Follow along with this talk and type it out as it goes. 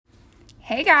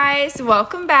Hey guys,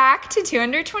 welcome back to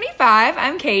 225.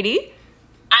 I'm Katie.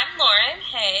 I'm Lauren.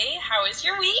 Hey, how is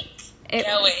your week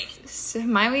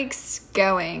going? My week's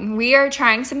going. We are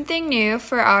trying something new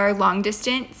for our long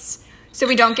distance so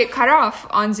we don't get cut off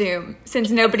on Zoom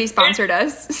since nobody sponsored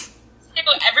us.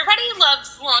 Everybody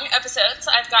loves long episodes.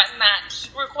 I've gotten that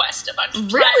request a bunch of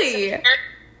times. Really?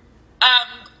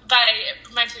 By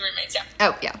my two roommates, yeah.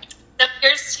 Oh, yeah. So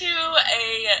here's to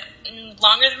a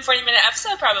longer than 40-minute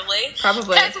episode, probably.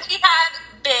 Probably. Because we had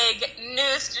big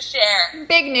news to share.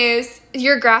 Big news.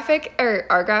 Your graphic, or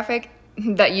our graphic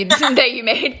that you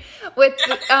made with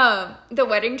the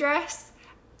wedding dress.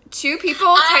 Two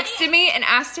people texted me and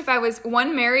asked if I was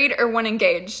one married or one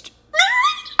engaged.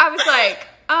 I was like,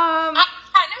 I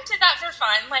kind of did that for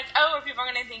fun. Like, oh, are people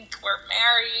going to think we're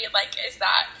married? Like, is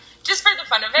that just for the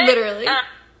fun of it? Literally.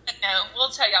 No, we'll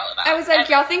tell y'all about it. I was like,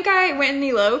 y'all think I went and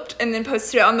eloped and then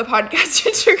posted it on the podcast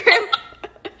Instagram?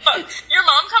 Your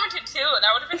mom commented too.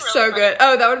 That would have been really so funny. good.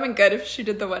 Oh, that would have been good if she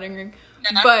did the wedding ring.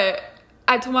 Yeah. But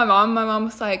I told my mom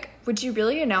was like, would you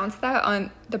really announce that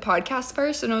on the podcast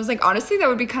first? And I was like, honestly, that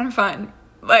would be kind of fun.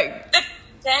 Like,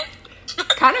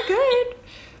 kind of good.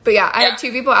 But yeah, I had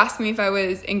two people ask me if I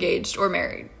was engaged or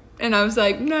married. And I was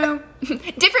like, no.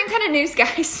 Different kind of news,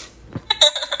 guys.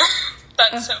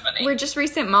 That's so funny. We're just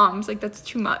recent moms. Like, that's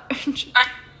too much. I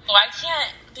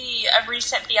can't be a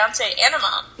recent fiance and a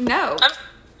mom. No. I'm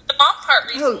the mom part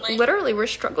recently. Oh, literally, we're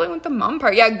struggling with the mom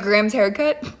part. Yeah, Graham's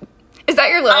haircut. Is that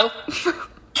your low?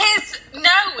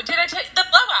 No, did I tell you? The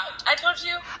blowout. I told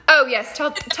you. Oh, yes.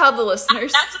 Tell the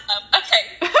listeners. That's a low.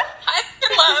 Okay. I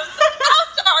lows. I'll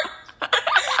start.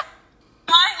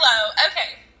 My low.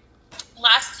 Okay.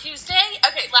 Last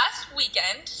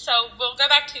weekend, so we'll go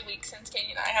back 2 weeks since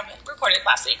Katie and I haven't recorded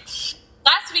last week.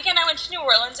 Last weekend, I went to New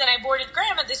Orleans and I boarded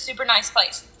Graham at this super nice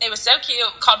place. It was so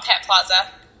cute, called Pet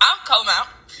Plaza. I'll call him out.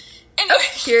 Anyway,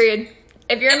 period.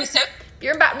 If you're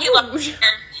in Baton Rouge.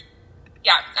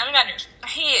 Yeah, I'm in Baton Rouge.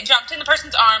 He jumped in the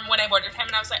person's arm when I boarded him,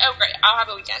 and I was like, oh, great, I'll have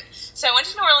a weekend. So I went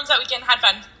to New Orleans that weekend, had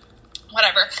fun,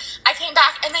 whatever. I came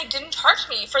back, and they didn't charge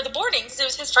me for the boarding because it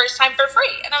was his first time for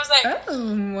free. And I was like,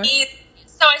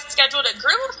 So I scheduled a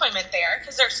groom appointment there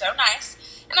because they're so nice.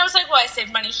 And I was like, well, I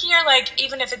saved money here. Like,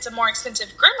 even if it's a more expensive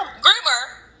groomer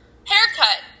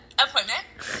haircut appointment,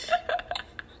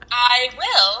 I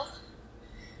will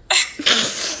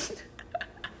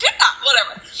do that,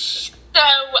 whatever. So,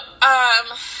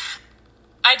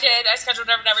 I did. I scheduled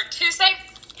whatever. Tuesday,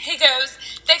 he goes,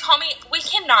 they call me, we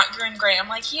cannot groom Graham.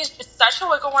 Like, he is just such a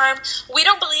wiggle worm. We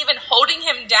don't believe in holding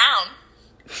him down.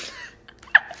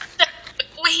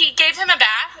 We gave him a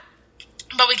bath,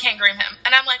 but we can't groom him.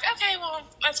 And I'm like, okay, well,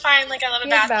 that's fine. Like, I love a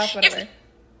bath.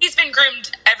 He's been groomed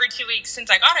every 2 weeks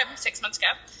since I got him 6 months ago.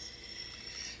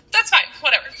 That's fine.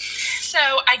 Whatever. So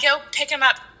I go pick him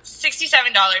up,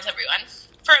 $67, everyone,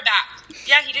 for a bath.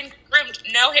 Yeah, he didn't get groomed.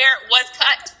 No hair was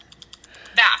cut.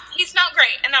 Bath. He smelled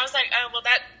great. And I was like, oh, well,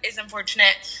 that is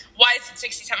unfortunate. Why is it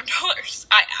 $67?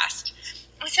 I asked.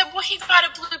 I said, well, he got a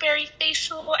blueberry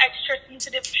facial, extra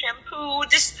sensitive shampoo,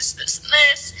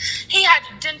 this. He had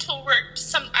dental work,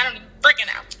 I don't know, friggin'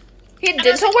 out. He had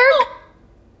dental work? Oh.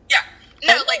 Yeah.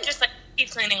 No, like, just, like,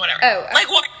 teeth cleaning, whatever. Oh. Like,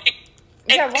 why?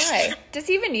 Yeah, why? Does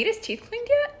he even need his teeth cleaned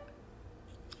yet?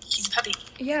 He's a puppy.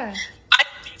 Yeah. I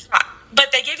think not.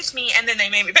 But they gave it to me, and then they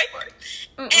made me pay for it.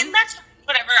 And that's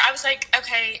whatever. I was like,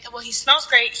 okay, well, he smells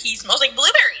great. He smells like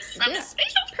blueberries from his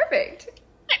facial. Perfect.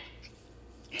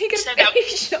 He got a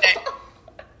facial.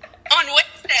 On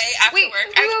Wednesday after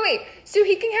work. Wait. So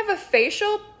he can have a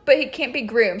facial, but he can't be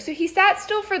groomed. So he sat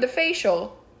still for the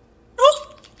facial.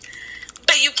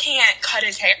 But you can't cut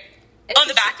his hair on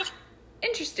the back of.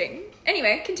 Interesting.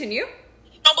 Anyway, continue.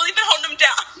 Don't believe in holding him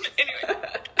down. Anyway.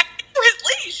 For his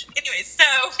leash. Anyway, so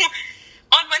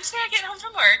on Wednesday I get home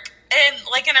from work and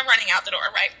I'm running out the door,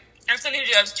 right? I was something to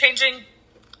do. I was changing,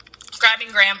 grabbing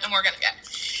Graham, and we're gonna go.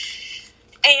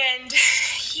 And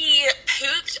he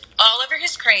pooped all over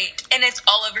his crate, and it's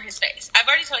all over his face. I've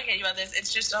already told Katie about this.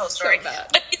 It's just a whole story. So bad.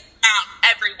 But it's found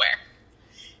everywhere.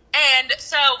 And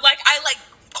so, I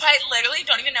quite literally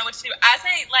don't even know what to do. As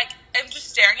I, am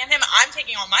just staring at him, I'm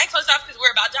taking all my clothes off because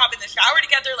we're about to hop in the shower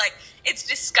together. It's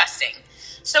disgusting.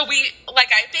 So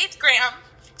I bathed Graham,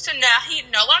 so now he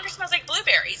no longer smells like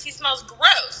blueberries. He smells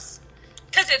gross.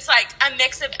 Because it's, a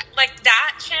mix of,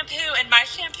 that shampoo and my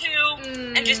shampoo,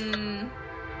 and just...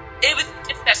 It was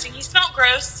disgusting. He smelled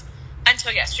gross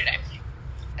until yesterday.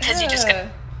 Because he just got...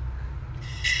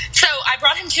 So I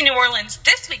brought him to New Orleans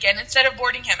this weekend instead of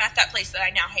boarding him at that place that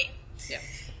I now hate. Yeah.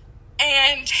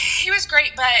 And he was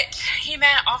great, but he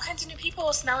met all kinds of new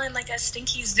people smelling like a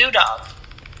stinky zoo dog.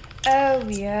 Oh,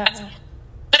 yeah.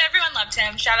 But everyone loved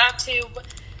him. Shout out to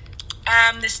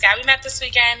this guy we met this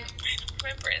weekend. I don't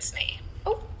remember his name.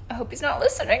 Oh, I hope he's not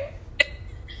listening.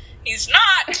 He's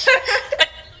not. But I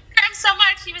loved him so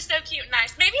much. He was so cute and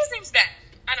nice. Maybe his name's Ben.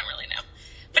 I don't really know.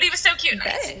 But he was so cute and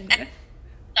nice. And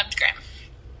loved Graham.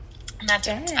 And that's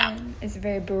what it's about. It's a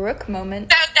very Brooke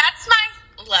moment. So that's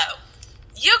my low.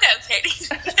 You go, Katie.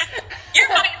 You're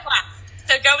my last.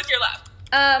 So go with your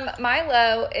low. My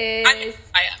low is...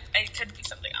 It could be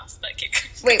something else, but keep going.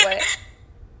 Wait, what?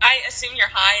 I assume your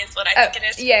high is what I think it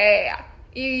is.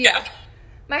 Yeah.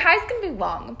 My high's gonna be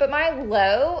long, but my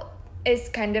low is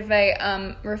kind of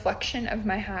a reflection of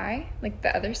my high, like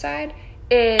the other side,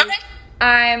 is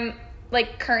I'm,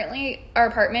 like, currently, our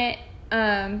apartment,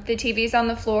 the TV's on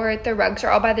the floor, the rugs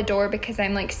are all by the door because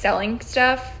I'm, like, selling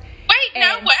stuff. Wait,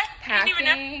 no, what?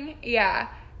 Packing. Yeah.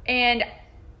 And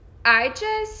I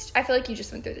feel like you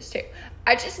just went through this too.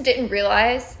 I just didn't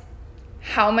realize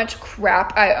how much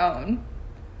crap I own.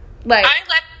 Like, I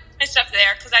let my stuff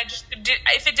there because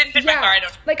if it didn't fit my car, I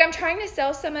don't. Like, I'm trying to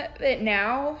sell some of it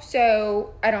now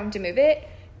so I don't have to move it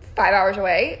 5 hours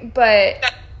away. But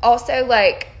also,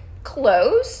 like,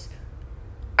 clothes.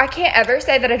 I can't ever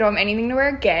say that I don't have anything to wear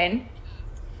again.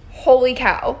 Holy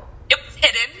cow. It was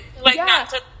hidden. Like, not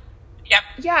to. Yep.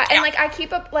 Yeah, and, like, I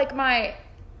keep up, like,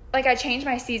 I change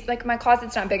my seats. Like, my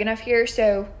closet's not big enough here,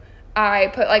 so I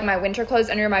put, like, my winter clothes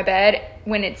under my bed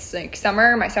when it's, like,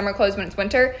 summer, my summer clothes when it's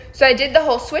winter. So I did the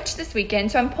whole switch this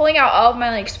weekend. So I'm pulling out all of my,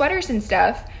 like, sweaters and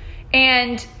stuff.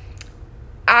 And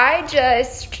I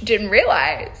just didn't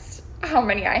realize how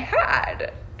many I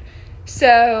had.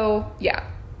 So, yeah.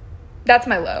 That's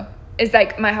my low. Is,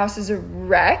 like, my house is a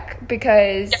wreck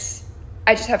because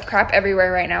I just have crap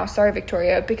everywhere right now. Sorry,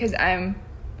 Victoria, because I'm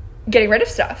getting rid of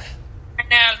stuff. I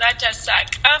know, that does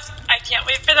suck. Oh, I can't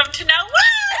wait for them to know.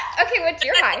 Okay, what's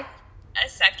your high? A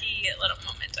sucky little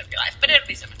moment of your life, but it'll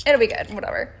be so much fun. It'll be good,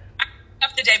 whatever. I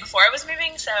left the day before I was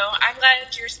moving, so I'm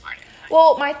glad you're smart.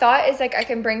 Well, my thought is, like, I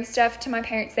can bring stuff to my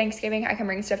parents' Thanksgiving, I can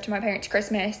bring stuff to my parents'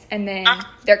 Christmas, and then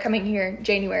they're coming here in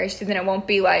January, so then it won't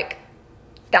be, like,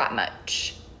 that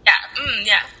much.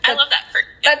 Yeah, I love that.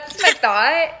 That's my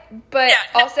thought, but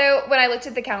also, when I looked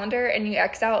at the calendar and you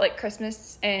X out, like,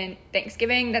 Christmas and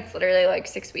Thanksgiving, that's literally, like,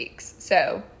 6 weeks,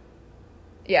 so,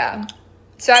 yeah.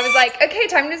 So I was like, okay,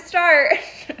 time to start.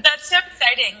 That's so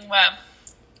exciting. Well,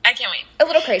 I can't wait. A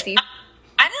little crazy.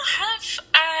 I don't have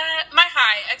my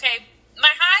high. Okay, my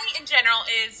high in general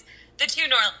is the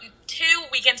two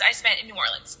weekends I spent in New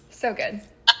Orleans. So good.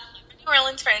 New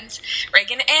Orleans friends,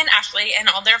 Reagan and Ashley and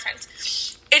all their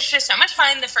friends. It's just so much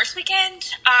fun. The first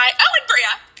weekend, and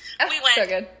Bria. We went so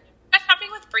good. Shopping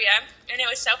with Bria, and it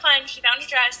was so fun. She found a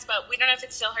dress, but we don't know if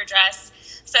it's still her dress.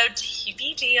 So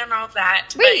TBD on all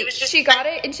that. Wait, but it was just she got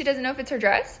it and she doesn't know if it's her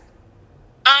dress?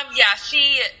 Yeah,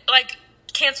 she, like,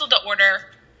 canceled the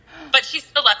order, but she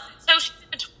still left it. So she's in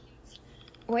between.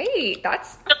 Wait,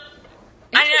 that's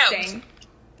interesting. I know.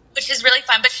 Which is really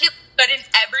fun, but she looked good in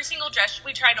every single dress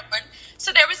we tried on.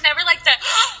 So there was never, like, the,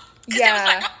 because it was,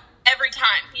 like, every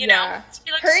time, you know?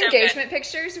 Her engagement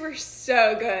pictures were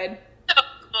so good. So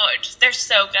good. They're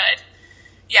so good.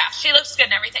 Yeah, she looks good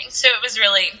and everything. So it was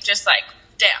really just like,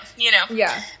 damn, you know?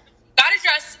 Yeah. Got a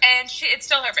dress, and it's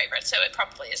still her favorite, so it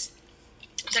probably is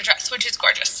the dress, which is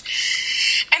gorgeous.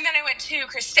 And then I went to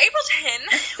Chris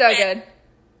Stapleton. So good.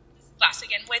 Last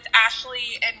weekend with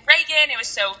Ashley and Reagan. It was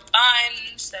so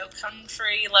fun, so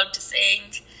country, loved to sing.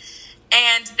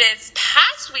 And this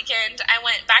past weekend, I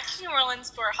went back to New Orleans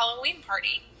for a Halloween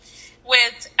party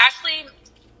with Ashley.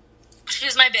 She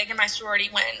was my big in my sorority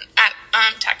when at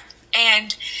Tech.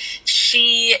 And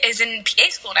she is in PA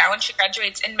school now, and she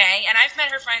graduates in May. And I've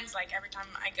met her friends, like, every time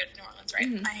I go to New Orleans, right?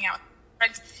 Mm-hmm. I hang out with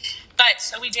friends. But,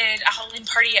 so we did a Halloween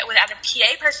party at a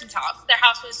PA person's house. Their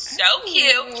house was so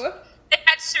cute. They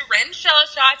had syringe shell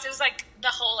shots. It was, like, the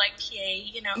whole, like, PA,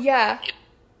 you know. Yeah. It was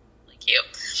really cute.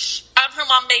 Her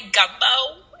mom made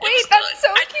gumbo. Wait, that's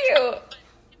so cute.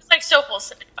 It was, like, so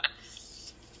wholesome and fun.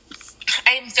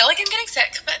 I feel like I'm getting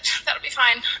sick, but that'll be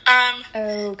fine.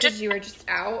 Because you were just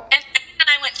out? And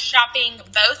I went shopping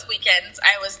both weekends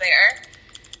I was there.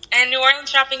 And New Orleans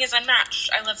shopping is unmatched.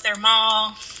 I love their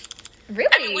mall. Really?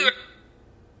 I mean,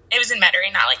 it was in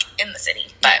Metairie, not, like, in the city.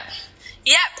 But,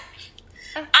 yep.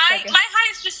 My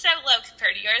high is just so low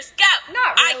compared to yours. Go!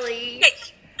 Not really.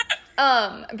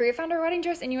 Bria found her wedding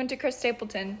dress and you went to Chris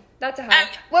Stapleton. That's a high.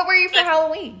 What were you for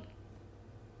Halloween?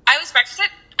 I was breakfast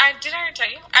at... did I already tell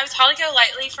you? I was Holly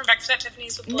Golightly from Breakfast at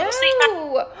Tiffany's with Little Sleep.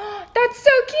 No! That's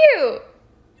so cute!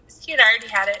 It was cute. I already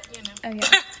had it, you know. Oh,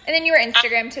 yeah. And then you were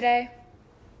Instagram today?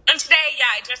 And today,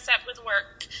 I dressed up with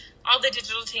work. All the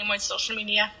digital team with social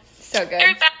media. So good.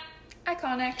 Very fun.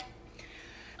 Iconic.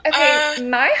 Okay,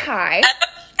 my high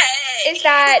is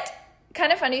that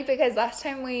kind of funny because last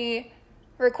time we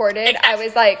recorded, I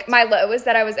was like, my low was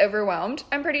that I was overwhelmed,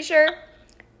 I'm pretty sure.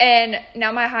 And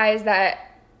now my high is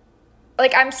that,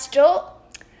 like, I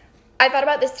thought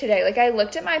about this today. Like, I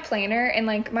looked at my planner, and,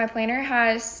 like, my planner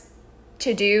has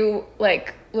to do,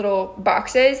 like, little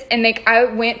boxes. And, like, I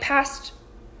went past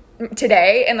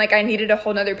today, and, like, I needed a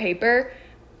whole nother paper.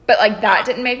 But, like, that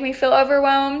didn't make me feel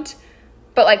overwhelmed.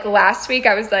 But, like, last week,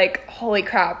 I was like, holy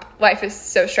crap, life is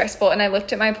so stressful. And I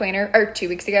looked at my planner, or 2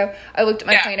 weeks ago, I looked at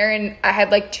my planner, and I had,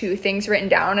 like, 2 things written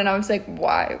down. And I was like,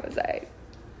 why was I?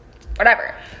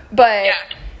 Whatever. But,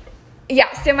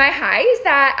 yeah, so my high is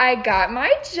that I got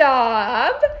my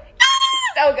job.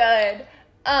 So good.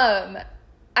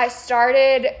 I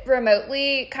started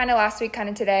remotely kind of last week, kind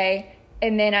of today.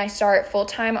 And then I start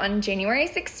full-time on January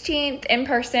 16th in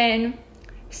person.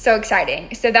 So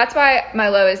exciting. So that's why my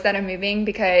low is that I'm moving,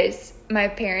 because my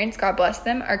parents, God bless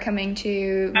them, are coming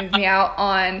to move me out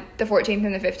on the 14th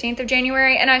and the 15th of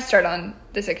January, and I start on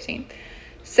the 16th.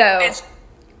 So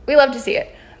we love to see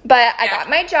it. But I got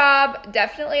my job.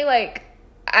 Definitely, like,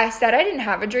 I said I didn't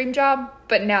have a dream job,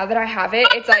 but now that I have it,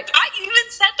 it's like, you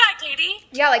even said that, Katie.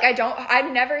 Yeah, like,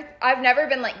 I've never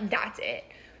been like, that's it.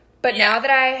 But now that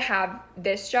I have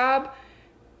this job,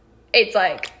 it's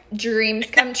like dreams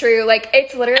come true. Like,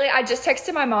 it's literally, I just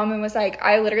texted my mom and was like,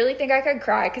 I literally think I could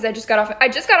cry because I just got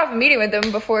off a meeting with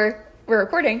them before we're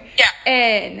recording. Yeah.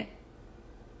 And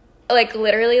like,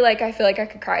 literally, like, I feel like I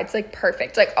could cry. It's like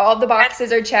perfect. Like, all the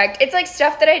boxes are checked. It's like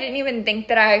stuff that I didn't even think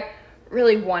that I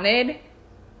really wanted.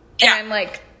 And I'm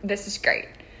like, this is great.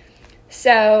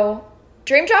 So,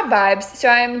 dream job vibes. So,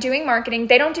 I'm doing marketing.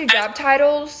 They don't do job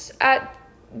titles at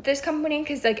this company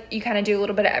because, like, you kind of do a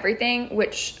little bit of everything,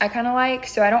 which I kind of like.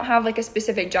 So, I don't have, like, a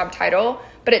specific job title,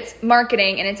 but it's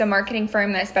marketing, and it's a marketing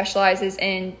firm that specializes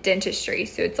in dentistry.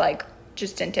 So, it's, like,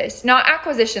 just dentists. Not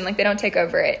acquisition. Like, they don't take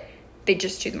over it. They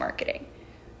just do the marketing.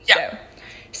 Yeah.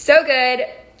 So good.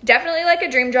 Definitely, like,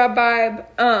 a dream job vibe.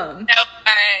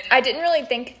 I didn't really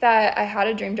think that I had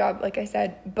a dream job, like I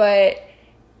said, but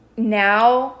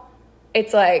now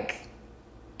it's like.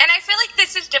 And I feel like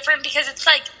this is different because it's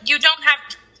like you don't have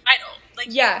a title. Like,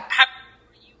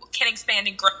 you can expand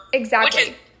and grow.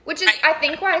 Exactly. Which is I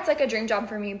think why it's like a dream job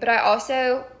for me. But I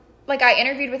also, like, I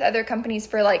interviewed with other companies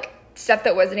for, like, stuff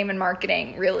that wasn't even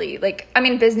marketing, really. Like, I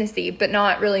mean, businessy, but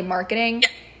not really marketing. Yeah.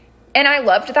 And I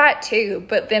loved that too.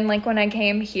 But then, like, when I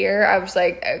came here, I was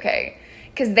like, okay.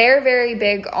 Because they're very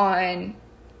big on,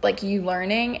 like, you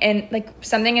learning. And, like,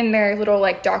 something in their little,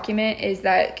 like, document is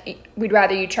that we'd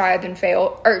rather you try and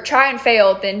fail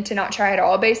than to not try at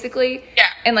all, basically. Yeah.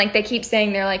 And, like, they keep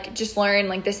saying, they're like, just learn.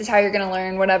 Like, this is how you're going to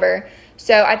learn, whatever.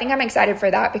 So I think I'm excited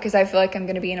for that because I feel like I'm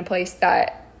going to be in a place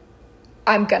that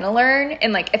I'm going to learn.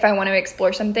 And, like, if I want to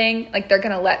explore something, like, they're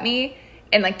going to let me.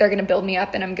 And, like, they're going to build me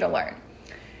up and I'm going to learn.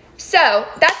 So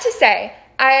that's to say,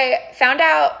 I found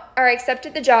out or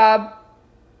accepted the job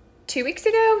 2 weeks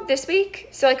ago, this week.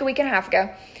 So, like, a week and a half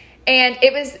ago. And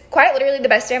it was quite literally the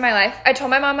best day of my life. I told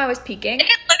my mom I was peaking. It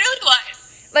literally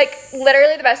was. Like,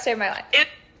 literally the best day of my life.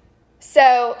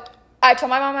 So I told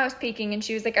my mom I was peaking, and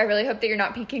she was like, I really hope that you're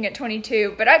not peaking at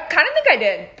 22. But I kind of think I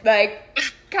did. Like,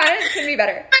 kind of could be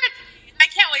better. I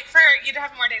can't wait for you to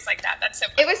have more days like that. That's so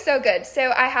fun. It was so good.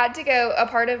 So I had to go, a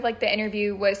part of, like, the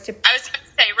interview was to. I was going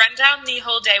to say, run down the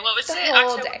whole day. What was it? The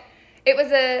whole day. It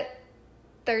was a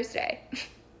Thursday.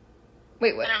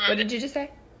 Wait, what? What did you just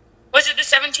say? Was it the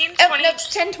 17th? Oh, no,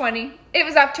 10/20. It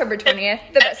was October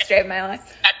 20th. The best day of my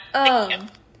life.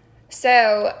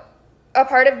 So a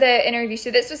part of the interview, so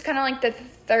this was kind of like the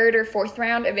third or fourth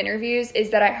round of interviews,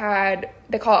 is that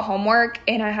they call it homework,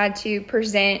 and I had to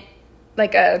present,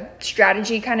 like, a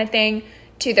strategy kind of thing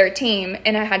to their team,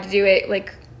 and I had to do it,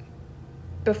 like,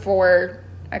 before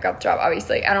I got the job,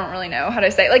 obviously. I don't really know how to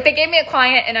say it. Like, they gave me a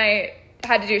client, and I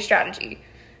had to do a strategy.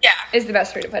 Yeah. Is the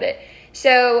best way to put it.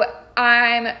 So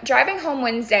I'm driving home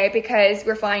Wednesday because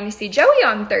we're flying to see Joey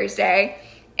on Thursday,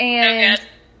 and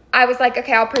I was like,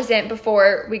 okay, I'll present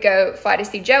before we go fly to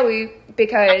see Joey,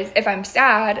 because if I'm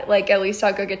sad, like, at least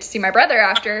I'll go get to see my brother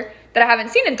after that I haven't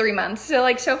seen in 3 months. So,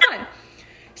 like, so fun.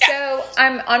 Yeah. So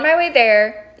I'm on my way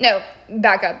there. No,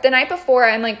 back up. The night before,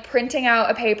 I'm, like, printing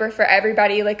out a paper for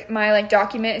everybody. Like, my, like,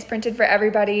 document is printed for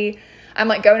everybody. I'm,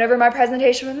 like, going over my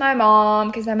presentation with my mom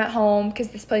because I'm at home, because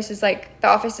this place is, like, the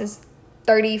office is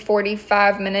 30,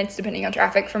 45 minutes, depending on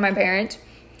traffic, from my parents.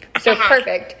 So,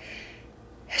 perfect.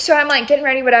 So, I'm, like, getting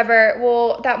ready, whatever.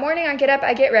 Well, that morning I get up,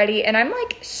 I get ready, and I'm,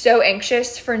 like, so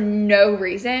anxious for no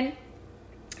reason.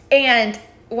 And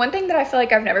one thing that I feel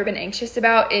like I've never been anxious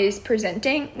about is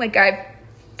presenting. Like, I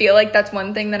feel like that's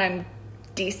one thing that I'm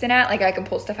decent at. Like, I can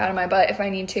pull stuff out of my butt if I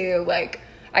need to. Like,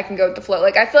 I can go with the flow.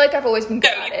 Like, I feel like I've always been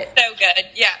good at it. So good,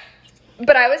 yeah.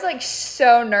 But I was, like,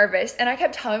 so nervous. And I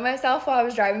kept telling myself while I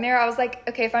was driving there, I was like,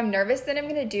 okay, if I'm nervous, then I'm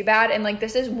going to do bad. And, like,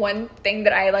 this is one thing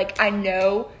that I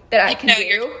know that I can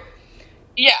do.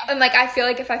 Yeah. And, like, I feel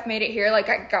like if I've made it here, like,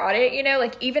 I got it, you know?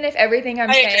 Like, even if everything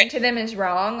I'm saying to them is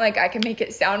wrong, like, I can make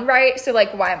it sound right. So,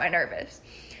 like, why am I nervous?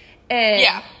 And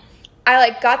I,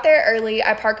 like, got there early.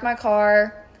 I parked my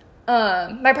car.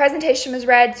 My presentation was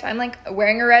red, so I'm, like,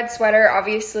 wearing a red sweater,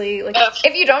 obviously. Like,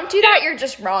 if you don't do that, you're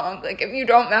just wrong. Like, if you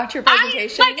don't match your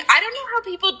presentation. I don't know how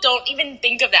people don't even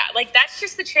think of that. Like, that's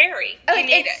just the cherry. Like,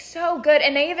 it's so good.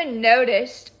 And they even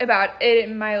noticed about it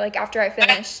in my, like, after I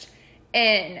finished.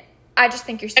 And I just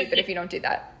think you're stupid if you don't do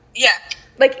that. Yeah.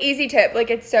 Like, easy tip. Like,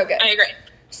 it's so good. I agree.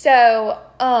 So,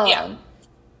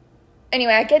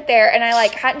 anyway, I get there, and I,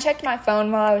 like, hadn't checked my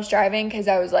phone while I was driving because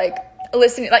I was, like,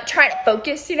 listening, like, trying to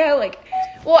focus, you know, like,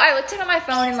 well, I looked on my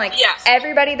phone and, like,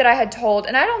 everybody that I had told,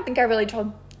 and I don't think I really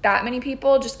told that many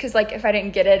people, just because, like, if I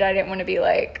didn't get it, I didn't want to be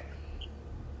like,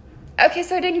 okay,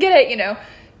 so I didn't get it, you know,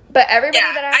 but everybody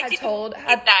that I had told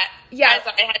had that, as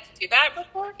I had to do that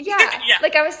before.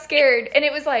 Like, I was scared, and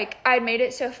it was, like, I had made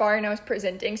it so far, and I was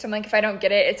presenting, so I'm like, if I don't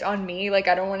get it, it's on me, like,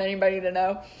 I don't want anybody to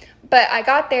know. But I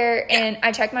got there, and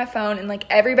I checked my phone, and, like,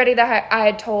 everybody that I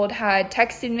had told had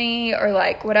texted me or,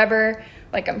 like, whatever,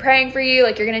 like, I'm praying for you,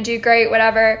 like, you're going to do great,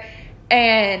 whatever.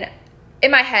 And in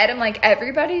my head, I'm like,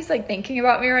 everybody's, like, thinking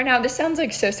about me right now. This sounds,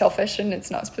 like, so selfish, and it's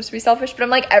not supposed to be selfish, but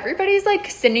I'm like, everybody's, like,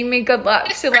 sending me good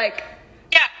luck. So, like,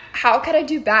 how could I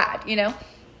do bad, you know?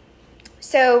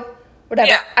 So, whatever.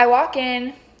 Yeah. I walk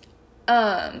in,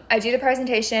 I do the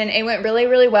presentation. It went really,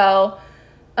 really well.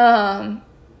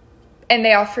 And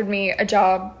they offered me a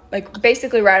job, like,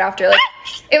 basically right after. Like,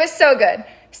 it was so good.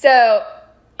 So,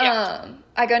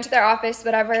 I go into their office,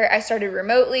 whatever. I started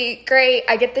remotely. Great.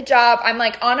 I get the job. I'm,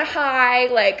 like, on a high.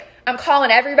 Like, I'm calling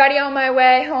everybody on my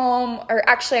way home. Or,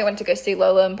 actually, I went to go see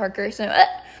Lola and Parker. So,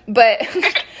 but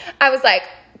I was, like,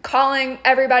 calling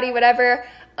everybody, whatever.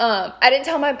 I didn't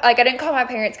call my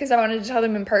parents because I wanted to tell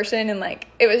them in person. And, like,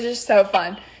 it was just so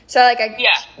fun. So, like,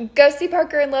 I go see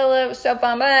Parker and Lola. It was so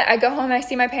fun. But I go home and I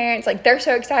see my parents. Like, they're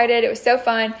so excited. It was so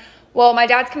fun. Well, my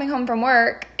dad's coming home from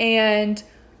work, and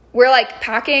we're, like,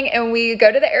 packing, and we go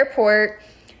to the airport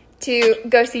to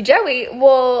go see Joey.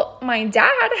 Well, my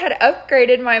dad had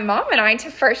upgraded my mom and I to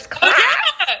first class.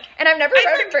 Oh, yeah. And I've never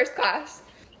rode in first class.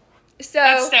 So,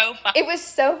 that's so fun. It was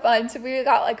so fun. So we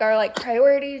got, like, our, like,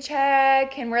 priority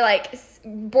check, and we're, like,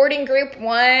 boarding group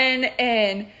 1,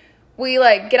 and we,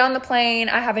 like, get on the plane.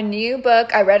 I have a new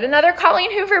book. I read another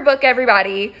Colleen Hoover book,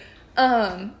 everybody.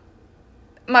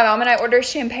 My mom and I ordered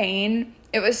champagne.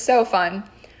 It was so fun.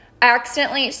 I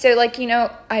accidentally, so, like, you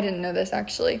know, I didn't know this,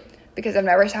 actually, because I've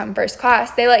never sat in first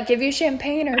class. They, like, give you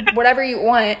champagne or whatever you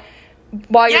want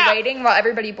while you're waiting, while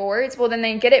everybody boards. Well, then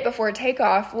they get it before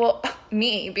takeoff. Well,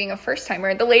 me, being a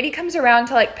first-timer, the lady comes around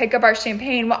to, like, pick up our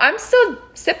champagne. Well, I'm still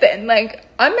sipping. Like,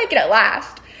 I'm making it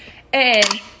last. And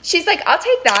she's like, I'll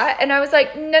take that. And I was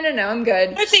like, no, I'm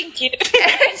good. Oh, thank you.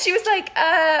 And she was like,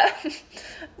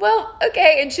 well,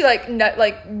 okay. And she, like,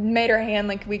 made her hand,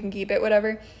 like, we can keep it,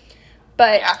 whatever.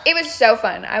 But it was so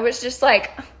fun. I was just,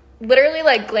 like, literally,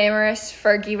 like, glamorous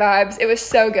Fergie vibes. It was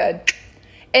so good.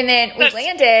 And then we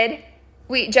landed.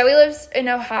 Joey lives in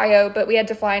Ohio, but we had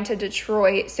to fly into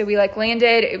Detroit. So we, like,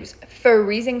 landed. It was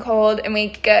freezing cold. And we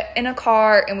get in a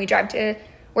car, and we drive to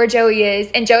where Joey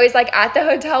is, and Joey's, like, at the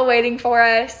hotel waiting for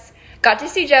us. Got to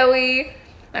see Joey,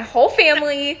 my whole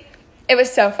family. It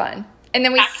was so fun. And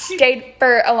then we stayed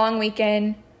for a long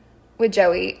weekend with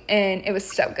Joey, and it was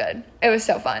so good. It was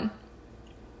so fun.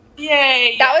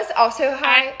 Yay. That was also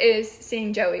is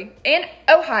seeing Joey. And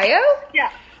Ohio?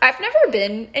 Yeah. I've never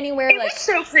been anywhere it was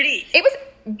so pretty. It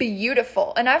was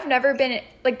beautiful. And I've never been,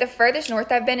 like, the furthest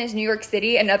north I've been is New York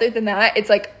City, and other than that, it's,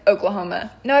 like,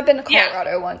 Oklahoma. No, I've been to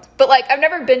Colorado once, but, like, I've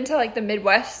never been to, like, the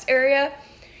Midwest area.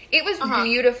 It was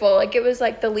beautiful. Like, it was,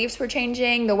 like, the leaves were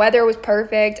changing, the weather was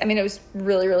perfect. I mean, it was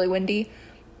really, really windy,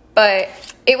 but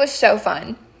it was so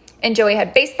fun. And Joey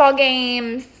had baseball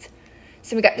games,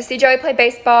 so we got to see Joey play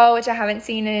baseball, which I haven't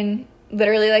seen in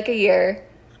literally, like, a year.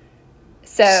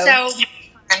 So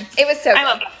it was so I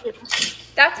love that.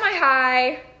 That's my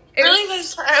high. It really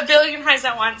was a billion highs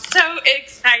at once. So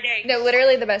exciting. No,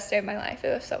 literally the best day of my life.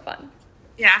 It was so fun.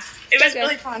 Yeah, it was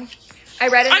really fun. I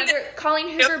read another Colleen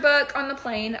Hoover book on the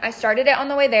plane. I started it on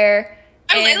the way there.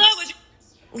 Oh, Layla was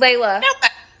Layla. No,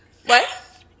 what?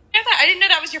 I didn't know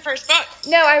that was your first book.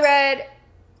 No, I read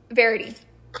Verity.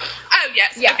 Oh,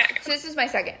 yes. Yeah. Okay. So this is my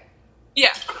second.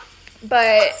 Yeah.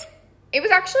 But it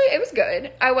was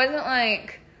good. I wasn't,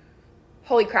 like,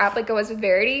 holy crap like it was with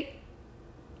Verity.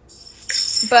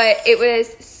 But it was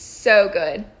so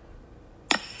good.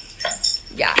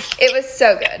 Yeah, it was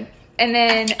so good. And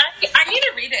then I need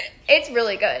to read it. It's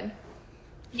really good.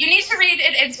 You need to read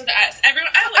It Ends With Us. I ordered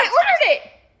it.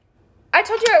 I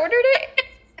told you I ordered it.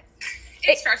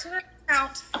 It starts with an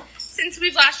account. Since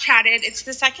we've last chatted, it's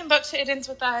the second book to It Ends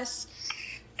With Us.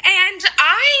 And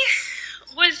I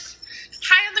was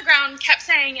high on the ground, kept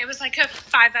saying it was like a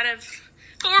 4.5 out of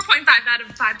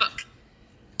 5 book.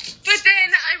 But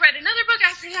then I read another book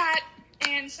after that,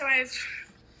 and so I've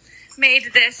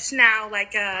made this now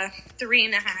like a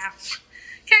 3.5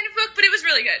 kind of book, but it was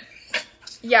really good.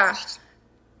 Yeah.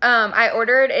 I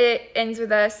ordered It Ends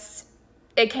With Us.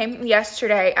 It came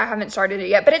yesterday. I haven't started it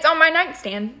yet, but it's on my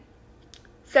nightstand.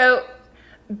 So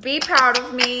be proud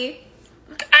of me.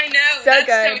 I know. So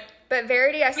good. But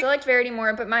Verity, I still liked Verity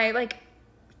more, but my like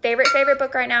favorite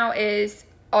book right now is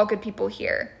All Good People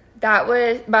Here. That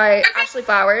was by Ashley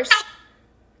Flowers.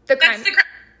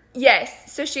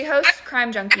 Yes. So she hosts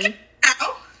Crime Junkie.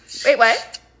 Wait,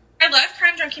 what? I love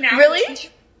Crime Junkie now.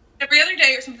 Really? Every other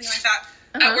day or something like that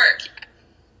at work.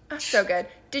 Oh, so good.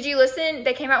 Did you listen?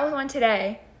 They came out with one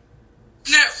today.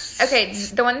 No. Okay,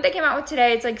 the one that they came out with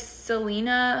today, it's like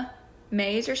Selena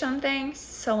Mays or something.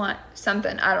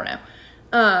 Something. I don't know.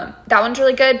 That one's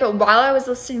really good. But while I was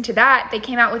listening to that, they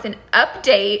came out with an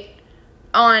update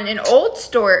on an old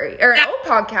story or an old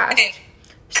podcast. Okay.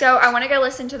 So I want to go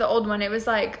listen to the old one. It was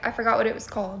like, I forgot what it was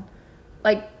called.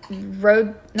 Like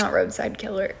not Roadside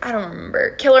Killer. I don't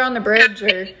remember. Killer on the Bridge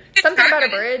or something about a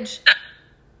bridge.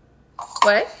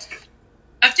 What?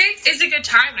 Updates is a good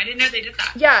time. I didn't know they did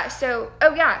that. Yeah. So,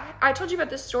 I told you about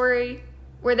this story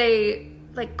where they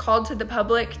like called to the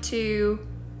public to.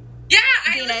 Yeah,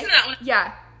 I listened to that one.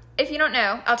 Yeah. If you don't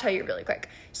know, I'll tell you really quick.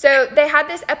 So they had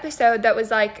this episode that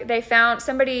was like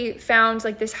somebody found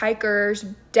like this hiker's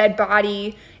dead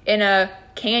body in a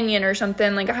canyon or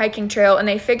something, like a hiking trail, and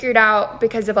they figured out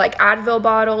because of like Advil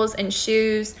bottles and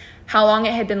shoes how long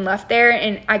it had been left there.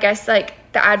 And I guess like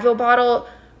the Advil bottle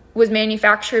was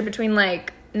manufactured between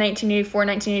like 1984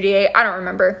 1988. I don't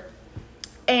remember.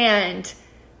 And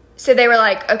so they were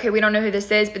like, okay, we don't know who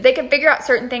this is, but they could figure out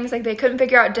certain things. Like they couldn't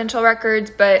figure out dental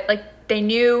records, but like they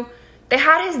knew they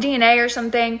had his DNA or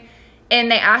something. And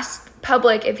they asked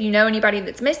public, if you know anybody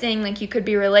that's missing, like you could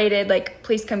be related, like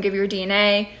please come give your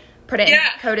DNA, put it in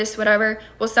CODIS, whatever.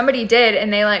 Well, somebody did,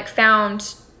 and they like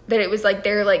found that it was like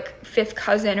their like 5th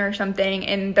cousin or something,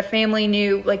 and the family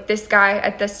knew like this guy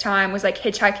at this time was like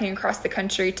hitchhiking across the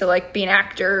country to like be an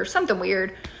actor or something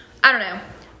weird. I don't know.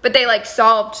 But they like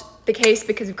solved the case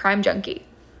because of Crime Junkie.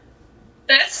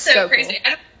 That's so crazy.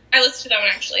 Cool. I listened to that one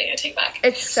actually. I take back.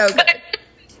 It's so good. But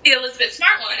the Elizabeth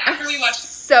Smart one after we watched.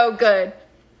 So good.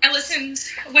 I listened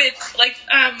with like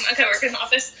a coworker in the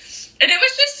office, and it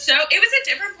was just it was a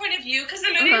different point of view because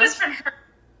the movie was from her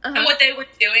and what they were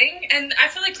doing, and I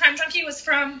feel like Crime Junkie was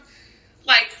from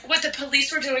like what the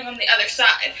police were doing on the other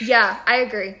side. Yeah, I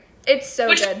agree. It's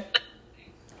so good.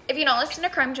 If you don't listen to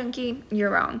Crime Junkie,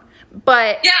 you're wrong.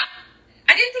 But yeah,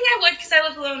 I didn't think I would because I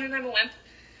live alone and I'm a wimp,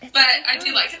 but I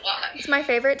do like it a lot. It's my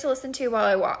favorite to listen to while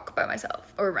I walk by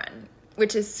myself or run,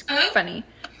 which is funny.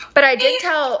 But I did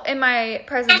tell in my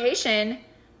presentation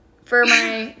for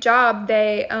my job,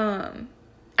 they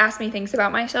asked me things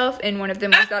about myself, and one of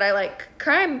them was that I like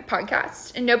crime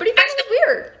podcasts, and nobody thought it was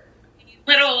weird.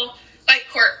 Little like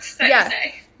quirks that you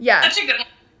say. Yeah. That's a good one.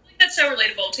 That's so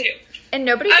relatable too. And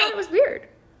nobody thought it was weird.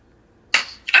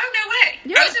 Oh, no way.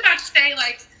 Yeah. I was about to say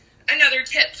like another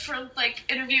tip for like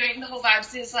interviewing the whole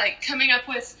vibes is like coming up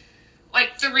with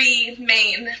like 3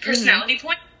 main personality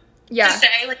points to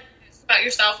say like about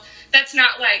yourself. That's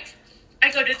not like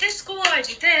I go to this school, I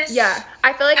do this. Yeah,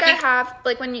 I feel like I have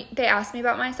like when they ask me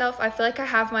about myself, I feel like I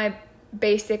have my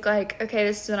basic like, okay,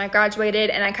 this is when I graduated,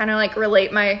 and I kind of like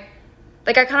relate I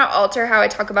kind of alter how I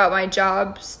talk about my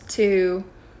jobs to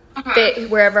fit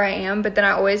wherever I am, but then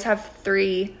I always have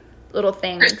 3 little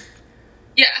things.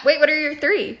 Yeah. Wait, what are your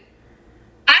 3?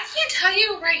 I can't tell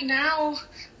you right now.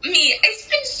 It's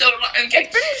been so long. Okay.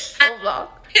 It's been so long.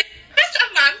 Just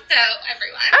a month though,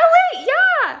 everyone. Oh wait,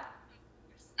 yeah.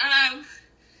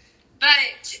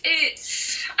 But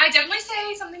I definitely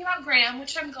say something about Graham,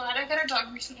 which I'm glad I got a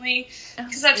dog recently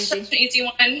because that's such an easy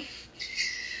one.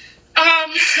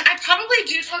 I probably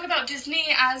do talk about Disney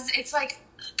as it's like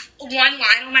one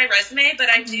line on my resume, but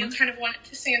I do kind of want it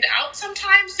to stand out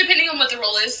sometimes, depending on what the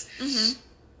role is.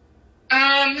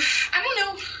 I don't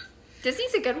know.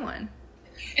 Disney's a good one.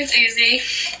 It's easy,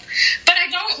 but I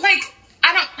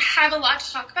don't have a lot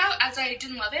to talk about as I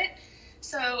didn't love it,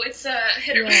 so it's a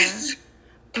hit or miss.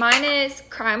 Mine is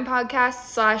crime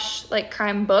podcast / like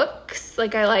crime books.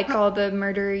 Like I like all the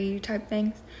murdery type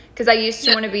things. Because I used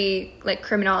to want to be like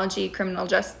criminology, criminal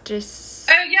justice.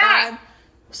 Oh, yeah. Vibe.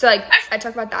 So like I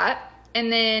talk about that.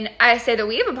 And then I say that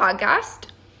we have a podcast.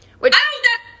 Which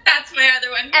that's my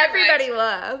other one. Everybody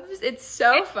loves. It's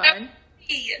so fun.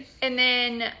 And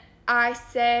then I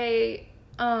say,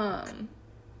 I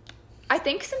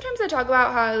think sometimes I talk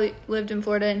about how I lived in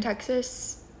Florida and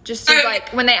Texas. Just as,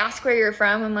 like, when they ask where you're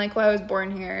from, I'm like, well, I was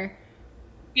born here.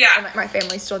 Yeah. And, like, my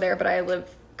family's still there, but I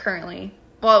live currently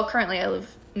I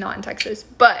live not in Texas.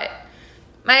 But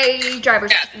my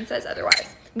driver's license says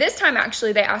otherwise. This time,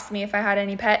 actually, they asked me if I had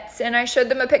any pets, and I showed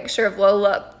them a picture of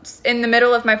Lola in the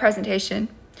middle of my presentation.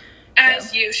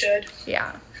 As you should.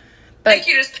 Yeah. But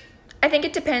you I think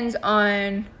it depends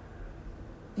on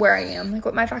where I am, like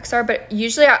what my facts are. But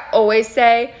usually I always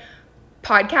say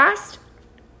podcast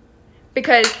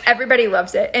because everybody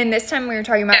loves it. And this time we were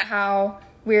talking about how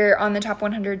we're on the top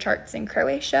 100 charts in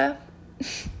Croatia.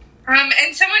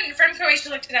 And someone from Croatia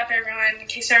looked it up, everyone, in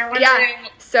case you're wondering. Yeah,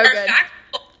 so good.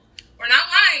 We're not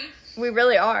lying. We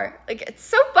really are. Like, it's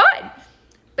so fun.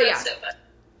 But That's so fun.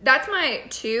 That's my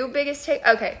two biggest take.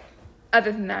 Okay,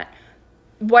 other than that,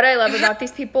 what I love about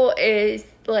these people is,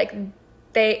 like,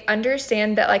 they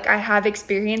understand that, like, I have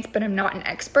experience, but I'm not an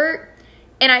expert.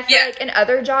 And I feel like in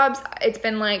other jobs, it's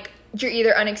been, like, you're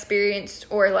either unexperienced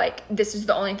or, like, this is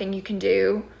the only thing you can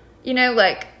do. You know,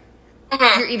 like,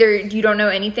 you're either you don't know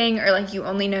anything or, like, you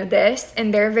only know this.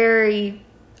 And they're very,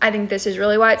 I think this is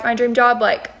really why it's my dream job.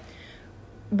 Like,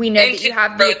 we know that you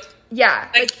have the,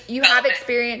 like, you have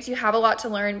experience, you have a lot to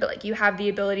learn, but, like, you have the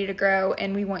ability to grow,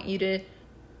 and we want you to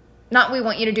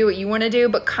do what you want to do,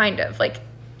 but kind of, like,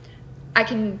 I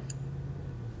can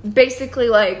basically,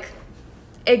 like,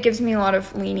 it gives me a lot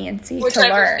of leniency to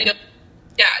learn.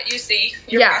 Yeah, you see.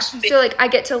 So, like, I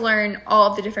get to learn all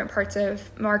of the different parts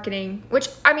of marketing, which,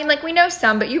 I mean, like, we know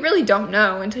some, but you really don't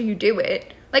know until you do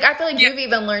it. Like, I feel like you've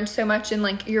even learned so much in,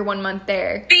 like, your 1 month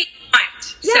there.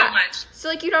 So much. So,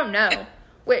 like, you don't know.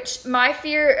 Which, my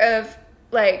fear of,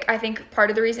 like, I think part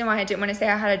of the reason why I didn't want to say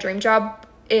I had a dream job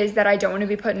is that I don't want to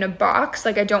be put in a box.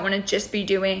 Like, I don't want to just be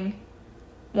doing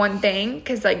one thing.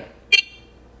 Because, like...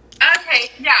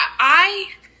 Okay, yeah. I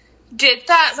did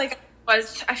that, like,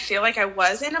 I feel like I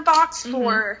was in a box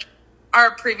for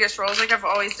our previous roles. Like, I've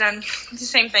always done the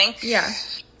same thing. Yeah.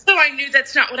 So I knew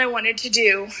that's not what I wanted to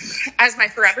do as my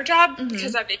forever job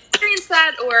because I've experienced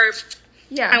that, or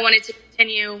I wanted to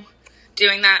continue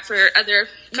doing that for other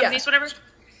companies, whatever.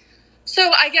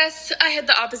 So I guess I had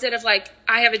the opposite of, like,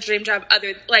 I have a dream job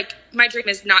like, my dream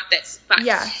is not this. But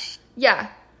Yeah.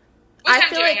 I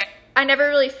feel like I never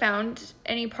really found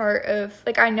any part of,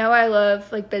 like, I know I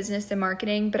love, like, business and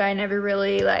marketing, but I never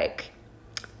really, like,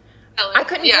 I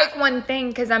couldn't pick one thing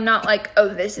because I'm not like, oh,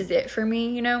 this is it for me,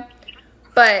 you know?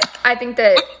 But I think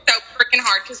that... We're so freaking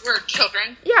hard because we're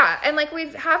children. Yeah, and, like, we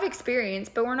have experience,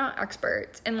 but we're not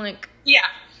experts. And, like... Yeah.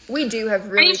 We do have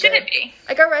really and you shouldn't be.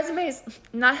 Like, our resumes,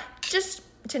 not... Just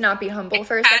to not be humble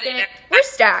for a second, we're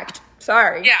stacked.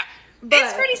 Sorry. Yeah. But,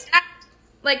 it's pretty stacked.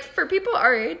 Like, for people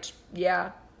our age,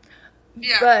 yeah.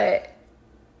 Yeah. But...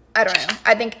 I don't know.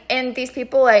 I think... And these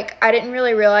people, like, I didn't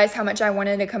really realize how much I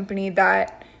wanted a company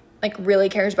that... like, really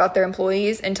cares about their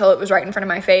employees until it was right in front of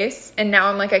my face. And now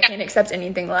I'm like, I can't accept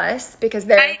anything less because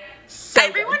they're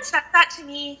everyone good. said that to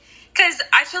me because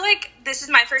I feel like this is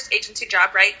my first agency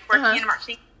job, right? Working in a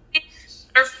marketing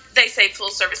or they say full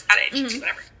service ad agency,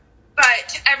 whatever.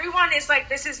 But everyone is like,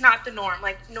 this is not the norm.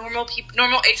 Like, normal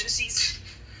agencies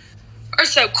are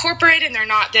so corporate and they're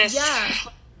not this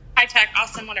high-tech,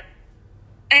 awesome, whatever.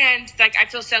 And, like, I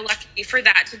feel so lucky for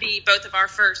that to be both of our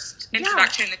first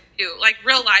introduction to, like,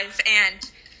 real life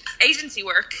and agency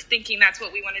work, thinking that's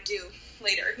what we want to do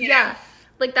later, you know?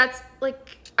 Like, that's, like,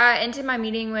 I ended my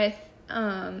meeting with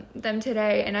them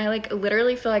today, and I, like,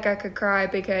 literally feel like I could cry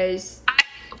because...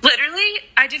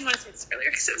 I didn't want to say this earlier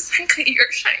because it was, like,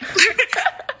 you're shining.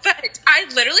 But I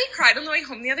literally cried on the way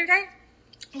home the other day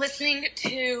listening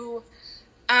to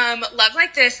Love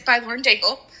Like This by Lauren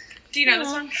Daigle. Do you know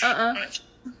this song?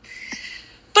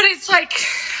 But it's like,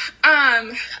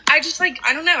 I just, like,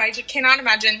 I don't know. I just cannot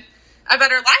imagine a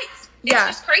better life. It's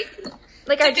just crazy.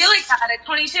 Like, I feel like that at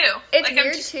 22. It's like,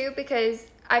 weird, too, because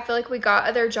I feel like we got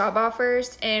other job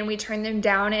offers, and we turned them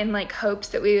down in, like, hopes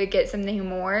that we would get something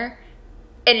more.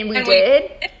 And we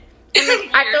did. And,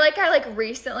 like, I feel like I, like,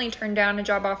 recently turned down a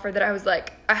job offer that I was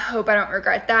like, I hope I don't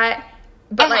regret that.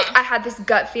 But, like, I had this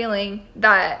gut feeling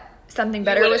that something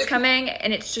better was coming,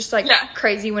 and it's just, like,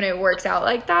 crazy when it works out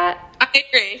like that. I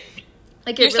agree.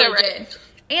 Like, it really did.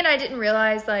 And I didn't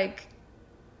realize, like,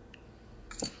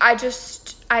 I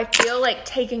I feel like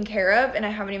taken care of, and I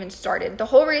haven't even started. The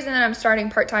whole reason that I'm starting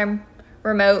part-time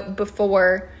remote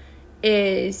before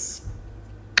is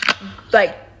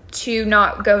like to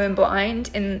not go in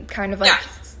blind and kind of like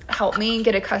help me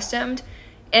get accustomed,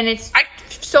 and it's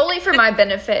solely for my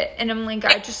benefit. And I'm like,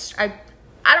 I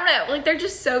don't know, like they're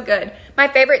just so good. My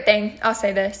favorite thing, I'll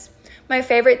say this, my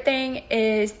favorite thing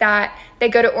is that they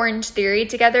go to Orange Theory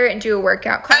together and do a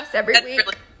workout class every week.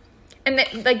 And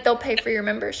like they'll pay for your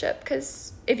membership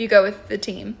because if you go with the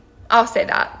team, I'll say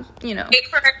that, you know.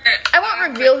 I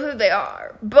won't reveal who they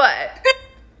are, but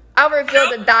I'll reveal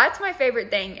that that's my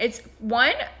favorite thing. It's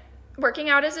 1, working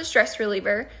out as a stress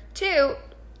reliever. 2,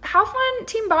 how fun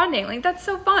team bonding. Like, that's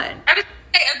so fun. I would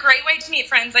say a great way to meet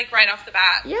friends, like, right off the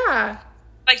bat. Yeah.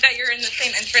 Like that you're in the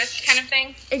same interest kind of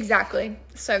thing. Exactly.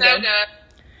 So good.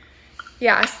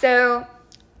 Yeah, so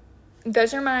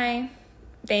those are my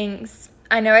things.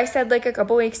 I know I said like a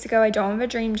couple weeks ago I don't have a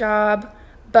dream job,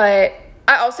 but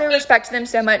I also respect them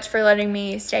so much for letting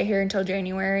me stay here until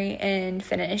January and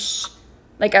finish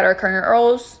like at our current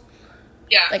roles.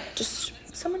 Yeah. Like just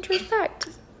someone to respect.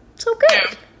 So good.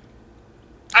 Yeah.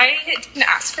 I didn't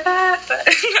ask for that, but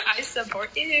I support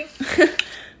you.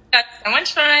 That's so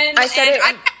much fun. I said it.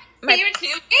 See you in 2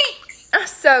 weeks. Oh,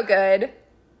 so good.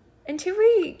 In 2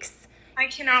 weeks. I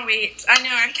cannot wait. I know.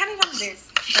 I'm kind of on this.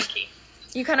 Okay.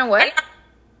 You kind of what?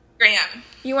 Graham.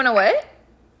 You want to what?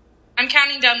 I'm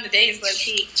counting down the days, low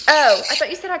key. Oh, I thought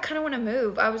you said I kind of want to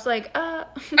move. I was like, Oh,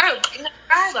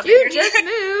 I love it. You just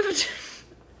moved.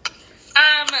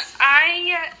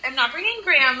 I am not bringing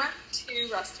Graham to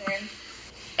Ruston.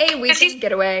 A weekend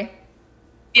getaway.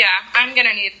 Yeah, I'm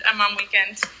gonna need a mom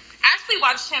weekend. Ashley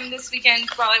watched him this weekend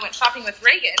while I went shopping with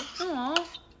Reagan. Aww.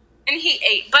 And he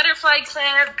ate butterfly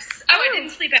clips. Oh, I didn't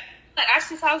sleep at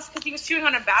Ashley's house because he was chewing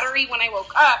on a battery when I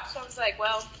woke up. So I was like,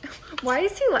 well. Why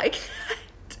is he like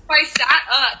that? I sat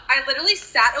up. I literally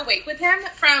sat awake with him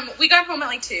we got home at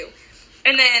like 2.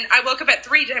 And then I woke up at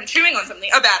 3 to him chewing on something,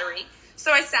 a battery.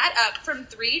 So I sat up from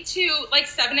 3 to like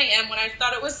 7 a.m. when I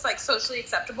thought it was like socially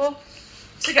acceptable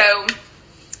to go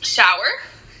shower.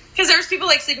 Because there was people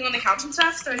like sleeping on the couch and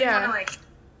stuff. So I didn't want to like.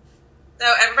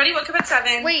 So everybody woke up at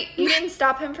 7. Wait, you didn't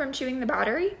stop him from chewing the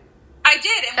battery? I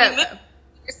did. And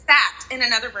we sat in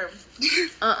another room.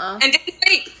 And didn't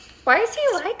sleep. Why is he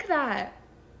like that?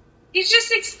 He's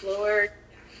just explored.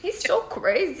 He's so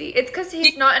crazy. It's because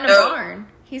he's not in a barn.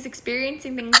 He's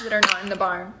experiencing things that are not in the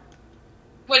barn.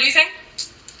 What do you say?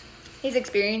 He's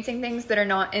experiencing things that are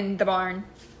not in the barn.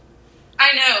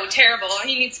 I know. Terrible.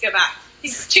 He needs to go back.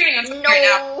 He's chewing on something right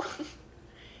now.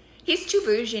 He's too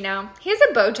bougie now. He has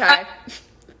a bow tie.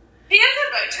 He has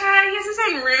a bow tie. He has his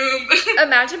own room.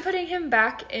 Imagine putting him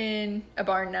back in a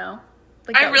barn now.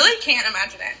 Like I really can't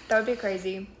imagine it. That would be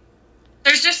crazy.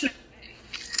 There's just no way.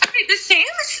 Okay, the same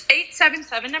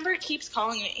 877 number keeps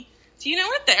calling me. Do you know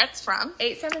what that's from?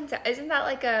 877. Isn't that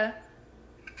like a...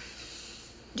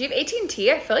 Do you have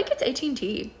AT&T? I feel like it's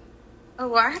AT&T. Oh,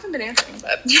 well, I haven't been answering,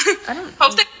 but... I don't...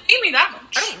 Hope they pay me that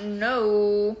much. I don't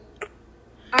know.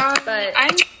 But...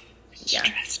 I'm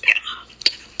stressed out.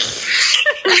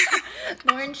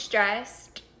 More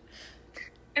stressed.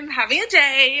 I'm having a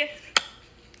day.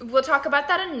 We'll talk about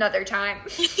that another time.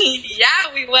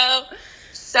 Yeah, we will.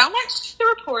 So much to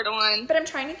report on. But I'm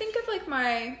trying to think of, like,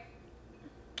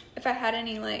 if I had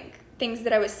any, like, things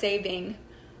that I was saving.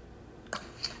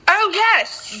 Oh,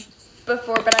 yes.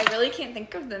 Before, but I really can't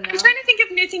think of them now. I'm trying to think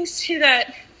of new things, too,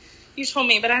 that you told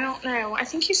me, but I don't know. I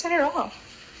think you said it all.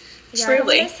 Yeah, truly. I don't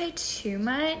want to say too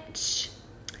much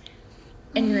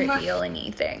and reveal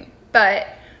anything. But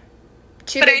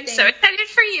I'm so excited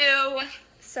for you.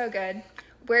 So good.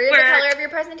 Wear the color of your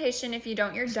presentation. If you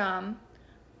don't, you're dumb.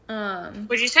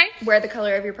 What'd you say? Wear the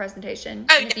color of your presentation.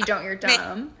 Oh, and if you don't, you're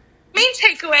dumb. Main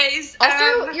takeaways.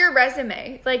 Also, your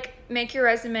resume. Like, make your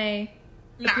resume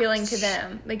appealing to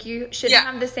them. Like, you shouldn't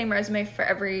have the same resume for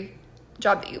every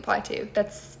job that you apply to.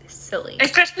 That's silly.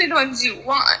 Especially the ones you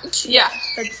want. Yeah.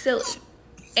 That's silly.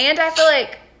 And I feel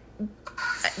like,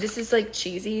 this is, like,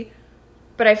 cheesy,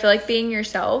 but I feel like being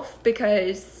yourself,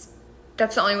 because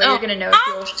that's the only way you're going to know if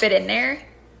you'll fit in there.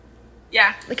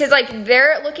 Yeah. Because, like,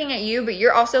 they're looking at you, but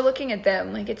you're also looking at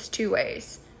them. Like, it's two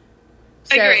ways.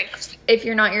 So, agreed. If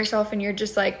you're not yourself and you're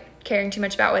just, like, caring too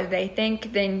much about what they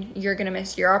think, then you're going to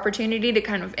miss your opportunity to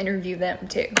kind of interview them,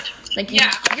 too. Like,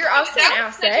 you're also an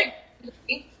asset.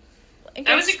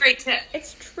 That was a great tip.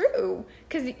 It's true.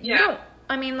 Because you don't,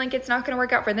 I mean, like, it's not going to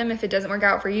work out for them if it doesn't work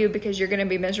out for you, because you're going to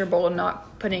be miserable and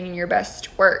not putting in your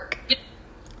best work. Yeah.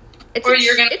 It's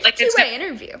a two-way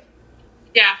interview.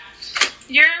 Yeah.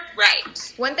 You're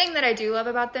right. One thing that I do love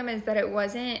about them is that it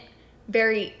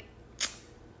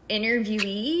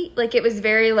interviewee. Like, it was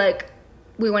very, like,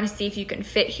 we want to see if you can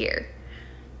fit here.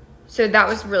 So that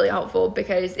was really helpful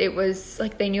because it was,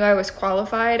 like, they knew I was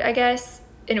qualified, I guess.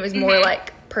 And it was more,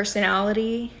 like,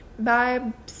 personality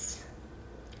vibes.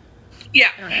 Yeah.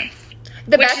 I don't know.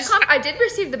 I did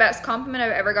receive the best compliment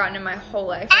I've ever gotten in my whole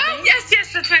life. Oh, yes,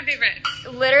 that's my favorite.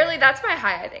 Literally, that's my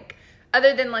high, I think.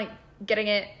 Other than, like, getting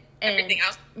it and everything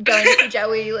else. Going to see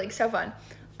Joey, like, so fun.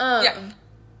 My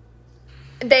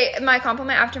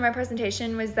compliment after my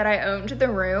presentation was that I owned the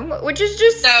room, which is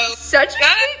just such a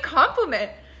sweet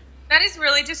compliment. That is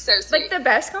really just so sweet. Like, the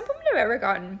best compliment I've ever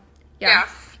gotten. Yeah.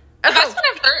 The best one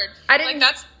I've heard. I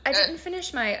didn't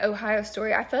finish my Ohio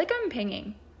story. I feel like I'm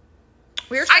pinging.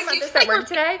 We were talking about this at work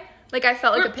today. Like, I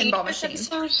felt like a pinball machine.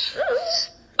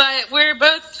 But we're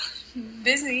both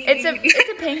busy. It's a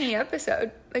pingy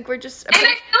episode. Like, we're just... And I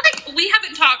feel like we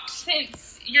haven't talked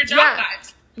since your job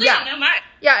vibes. Yeah. I don't know much.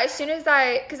 Yeah, as soon as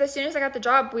I got the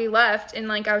job, we left, and,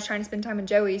 like, I was trying to spend time with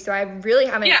Joey, so I really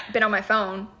haven't been on my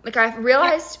phone. Like, I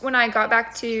realized when I got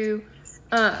back to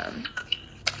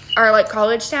our, like,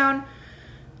 college town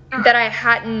that I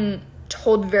hadn't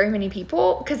told very many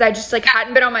people because I just, like,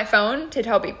 hadn't been on my phone to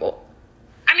tell people.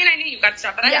 I mean, I knew you got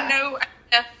stuff, but I didn't know.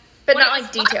 But not,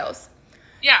 like, details.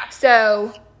 Yeah.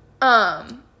 So,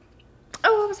 what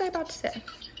was I about to say?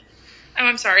 Oh,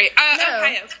 I'm sorry.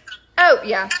 Ohio. Oh,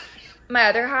 yeah. My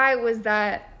other high was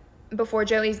that before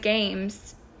Joey's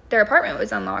games, their apartment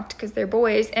was unlocked because they're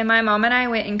boys, and my mom and I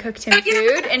went and cooked him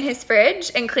food in his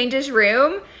fridge and cleaned his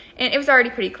room, and it was already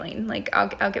pretty clean. Like,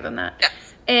 I'll give him that. Yeah.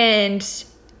 And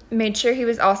made sure he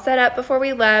was all set up before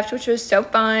we left, which was so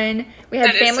fun. We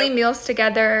had family meals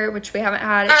together, which we haven't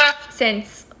had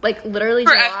since, like, literally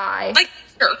July. Like,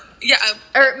 yeah.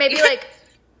 Or maybe, like,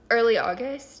 early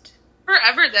August.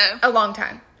 Forever, though. A long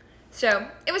time. So,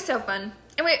 it was so fun.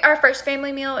 And our first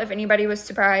family meal, if anybody was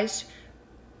surprised,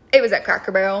 it was at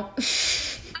Cracker Barrel.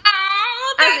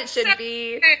 Oh, as it should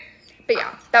be. But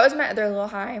yeah, that was my other little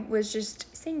high, was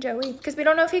just seeing Joey. Because we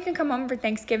don't know if he can come home for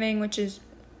Thanksgiving, which is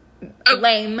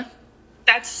lame.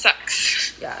 That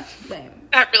sucks. Yeah, lame.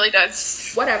 That really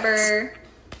does. Whatever.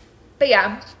 But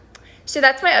yeah, so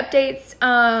that's my updates.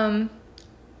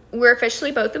 We're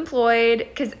officially both employed,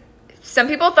 because some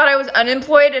people thought I was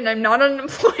unemployed, and I'm not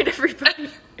unemployed, everybody.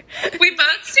 We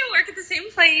both still work at the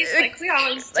same place, like we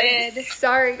always did.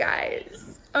 Sorry,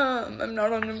 guys. I'm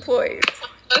not unemployed.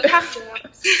 Both have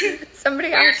jobs.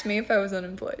 Somebody asked me if I was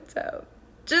unemployed, so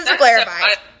just to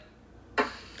clarify.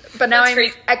 But now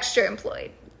I'm extra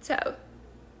employed, so.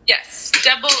 Yes,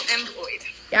 double employed.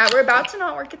 Yeah, we're about to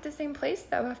not work at the same place,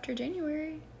 though, after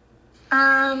January.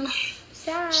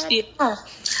 Sad. Yeah. I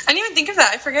didn't even think of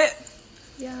that. I forget.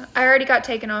 Yeah, I already got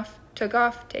taken off the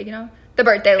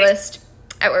birthday list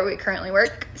at where we currently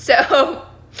work, so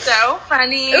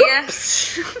funny.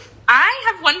 Oops. I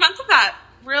have 1 month of that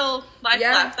real life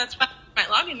left. That's why I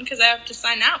might log in, because I have to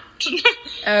sign out.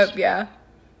 Oh, yeah.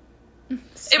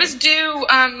 It was due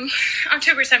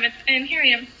October 7th, and here I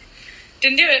am.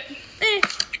 Didn't do it.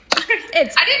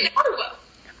 It's I didn't know.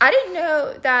 I didn't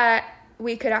know that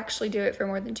we could actually do it for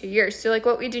more than 2 years. So, like,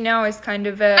 what we do now is kind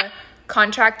of a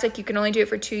contract, like, you can only do it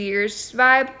for 2 years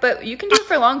vibe, but you can do it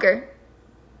for longer.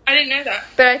 I didn't know that.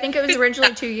 But I think it was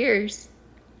originally 2 years.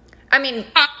 I mean,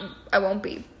 I won't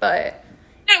be, but...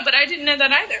 No, but I didn't know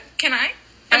that either. Can I?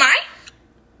 Am I?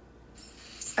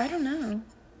 I don't know.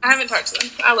 I haven't talked to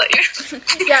them. I'll let you.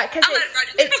 Yeah, because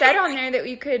it said on there that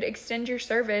you could extend your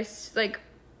service, like,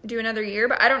 do another year,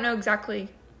 but I don't know exactly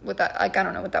what that, like, I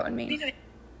don't know what that would mean.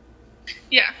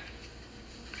 Yeah.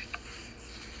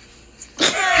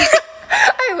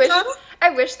 I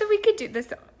wish that we could do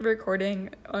this recording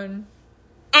on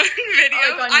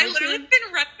video. Like on I literally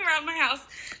been running around my house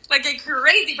like a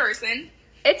crazy person.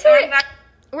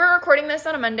 We're recording this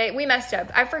on a Monday. We messed up.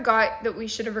 I forgot that we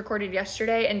should have recorded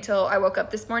yesterday until I woke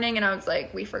up this morning, and I was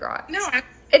like, we forgot. No.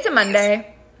 It's a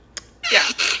Monday. Yeah.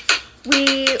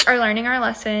 We are learning our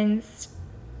lessons.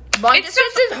 Long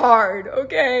distance is hard,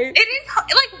 okay? It is hard.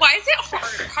 Like, why is it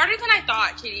hard? Harder than I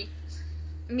thought, Katie.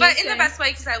 But in the best way,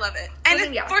 because I love it.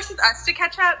 And it forces us to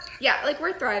catch up. Yeah, like,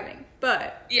 we're thriving,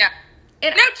 but... Yeah.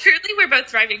 And truly, we're both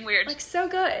thriving weird. Like, so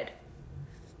good.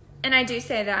 And I do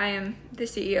say that I am the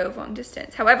CEO of long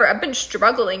distance. However, I've been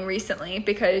struggling recently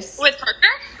because... With Parker?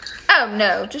 Oh,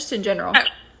 no, just in general. Oh.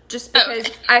 Just because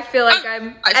I feel like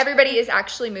everybody is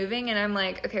actually moving, and I'm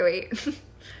like, okay, wait.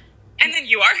 And then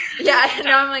you are. Yeah,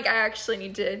 now I'm like, I actually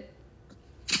need to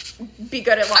be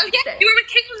good at long distance. Oh, yeah, you were with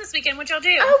Caitlin this weekend. What y'all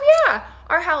do? Oh, yeah.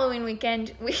 Our Halloween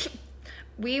weekend,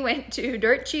 we went to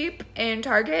Dirt Cheap and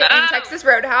Target and Texas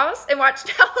Roadhouse and watched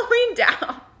Halloween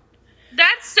Down.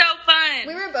 That's so fun.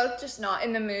 We were both just not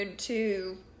in the mood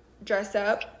to dress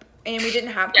up, and we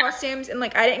didn't have costumes, and,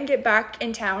 like, I didn't get back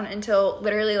in town until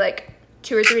literally, like,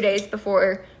 2 or 3 days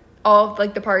before all of,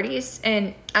 like, the parties,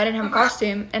 and I didn't have a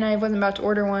costume, and I wasn't about to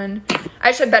order one. I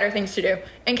just had better things to do,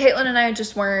 and Caitlin and I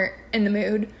just weren't in the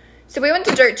mood. So we went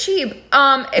to Dirt Cheap.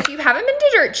 If you haven't been to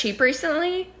Dirt Cheap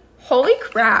recently, holy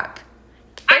crap.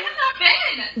 I have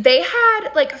not been. They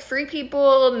had, like, Free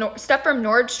People, stuff from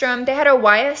Nordstrom. They had a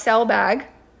YSL bag.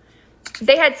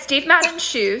 They had Steve Madden's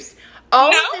shoes. All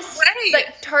of this,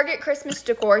 like, Target Christmas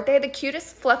decor. They had the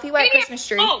cutest fluffy white Christmas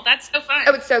tree. Oh, that's so fun.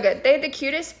 Oh, it's so good. They had the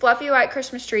cutest fluffy white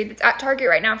Christmas tree that's at Target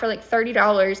right now for, like,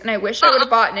 $30. And I wish I would have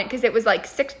bought it because it was, like,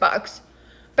 $6.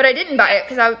 But I didn't buy it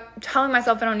because I was telling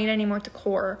myself I don't need any more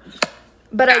decor.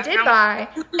 But I did buy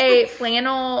a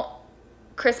flannel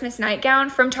Christmas nightgown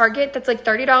from Target that's, like,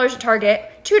 $30 at Target.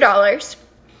 $2.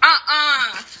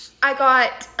 I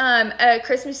got a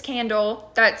Christmas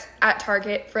candle that's at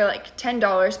Target for, like,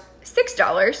 $10.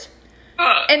 $6.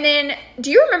 And then, do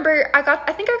you remember, I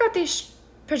think I got these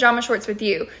pajama shorts with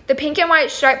you. The pink and white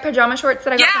striped pajama shorts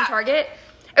that I got from Target.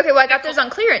 Okay, well, I got those on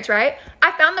clearance, right?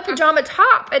 I found the pajama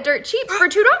top at Dirt Cheap for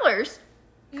 $2.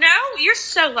 No, you're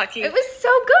so lucky. It was so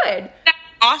good. That's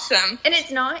awesome. And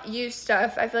it's not used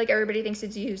stuff. I feel like everybody thinks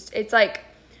it's used. It's like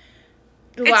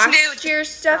last year's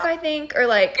stuff, I think, or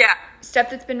like stuff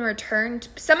that's been returned.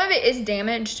 Some of it is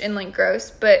damaged and like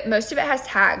gross, but most of it has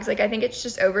tags. Like I think it's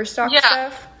just overstock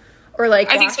stuff or like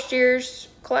last year's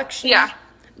collection. Yeah.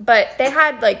 But they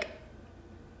had like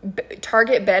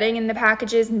Target bedding in the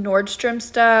packages, Nordstrom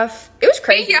stuff. It was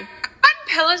crazy. Yeah, I bought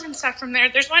pillows and stuff from there.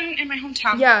 There's one in my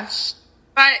hometown. Yeah.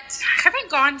 But I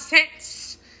haven't gone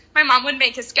since my mom would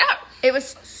make us go. It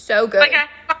was so good. Like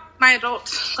my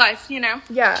adult life, you know?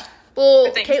 Yeah.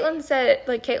 Well,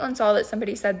 Caitlin saw that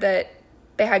somebody said that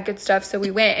they had good stuff, so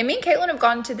we went. And me and Caitlin have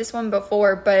gone to this one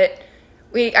before, but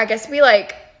I guess we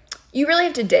you really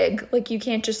have to dig. Like, you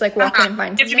can't just, like, walk in and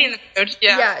find something. You have to be in the mood,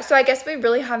 yeah. Yeah, so I guess we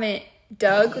really haven't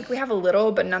dug. Like, we have a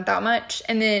little, but not that much.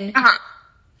 And then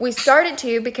we started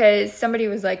to because somebody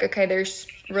was like, okay, there's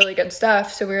really good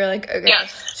stuff. So we were like, okay. Yeah.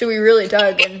 So we really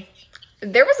dug, and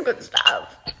there was good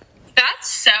stuff. That's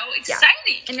so exciting.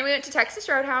 Yeah. And then we went to Texas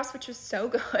Roadhouse, which was so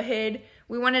good.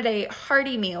 We wanted a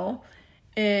hearty meal,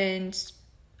 and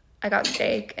I got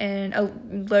steak and a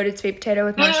loaded sweet potato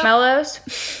with marshmallows.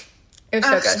 It was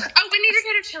so good. Oh, we need to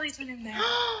go to Chili's when I'm there.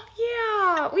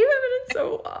 Yeah, we haven't been in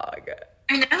so long.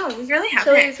 I know, we really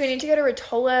haven't. Chili's, we need to go to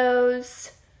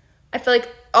Rotolo's. I feel like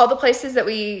all the places that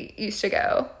we used to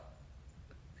go.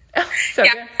 So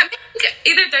good. I think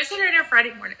either Thursday night or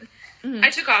Friday morning. Mm-hmm.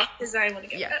 I took off because I want to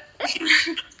get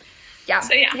it. Yeah.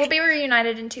 So, we'll be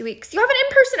reunited in 2 weeks. You have an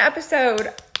in-person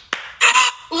episode.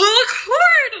 We'll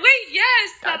record. Wait, yes.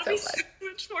 That'll be so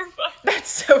much more fun. That's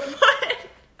so fun.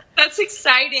 That's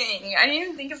exciting. I didn't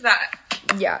even think of that.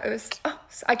 Yeah, it was. Oh,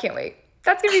 I can't wait.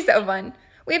 That's going to be so fun.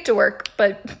 We have to work,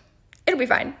 but it'll be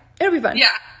fine. It'll be fun. Yeah.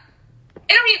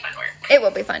 It'll be fun work. It will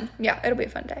be fun. Yeah, it'll be a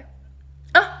fun day.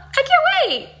 Oh, I can't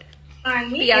wait.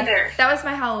 Me either. That was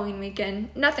my Halloween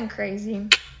weekend. Nothing crazy.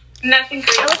 Nothing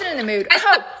crazy. I wasn't in the mood.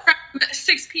 From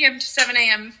 6 p.m. to 7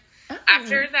 a.m.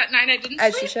 After that night I didn't sleep.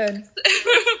 As you should.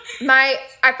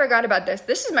 I forgot about this.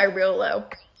 This is my real low.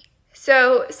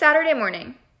 So, Friday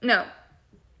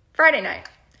night.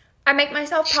 I make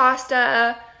myself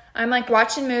pasta. I'm, like,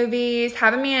 watching movies,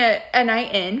 having me a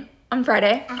night in on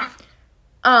Friday.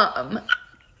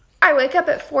 I wake up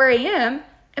at 4 a.m.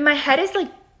 and my head is,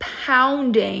 like,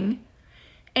 pounding.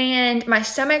 And my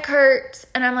stomach hurts,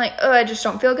 and I'm like, oh, I just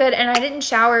don't feel good. And I didn't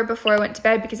shower before I went to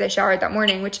bed because I showered that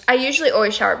morning, which I usually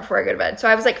always shower before I go to bed. So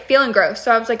I was, like, feeling gross.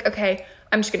 So I was like, okay,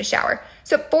 I'm just going to shower.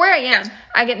 So at 4 a.m.,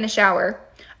 I get in the shower.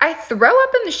 I throw up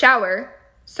in the shower.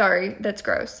 Sorry, that's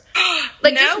gross.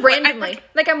 Like, just randomly.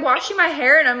 Like, I'm washing my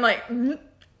hair, and I'm like,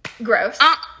 gross.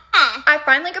 I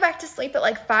finally go back to sleep at,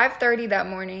 like, 5:30 that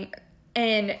morning.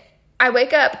 And I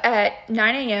wake up at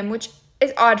 9 a.m., which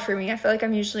is odd for me. I feel like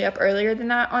I'm usually up earlier than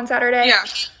that on Saturday. Yeah.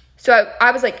 So I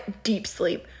was like deep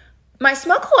sleep. My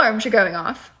smoke alarms are going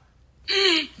off.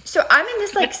 So I'm in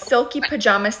this like silky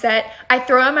pajama set. I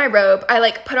throw on my robe. I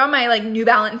like put on my like New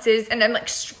Balances and I'm like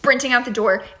sprinting out the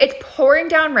door. It's pouring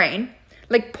down rain.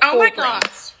 Like pouring. Oh my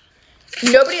gosh.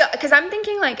 Nobody, because I'm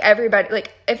thinking like everybody,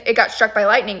 like if it got struck by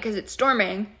lightning because it's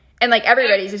storming and like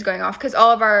everybody's is going off because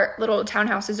all of our little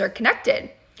townhouses are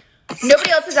connected. Nobody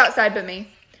else is outside but me.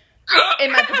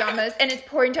 In my pajamas, and it's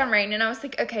pouring down rain, and I was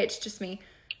like, okay, it's just me.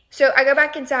 So I go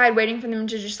back inside waiting for them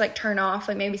to just like turn off,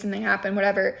 like maybe something happened,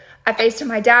 whatever. I FaceTime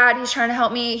my dad. He's trying to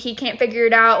help me. He can't figure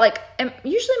it out. Like, and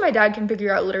usually my dad can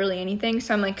figure out literally anything,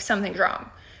 so I'm like, something's wrong.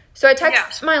 So I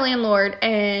text my landlord,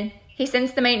 and he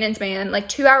sends the maintenance man like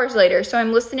 2 hours later. So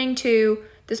I'm listening to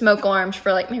the smoke alarms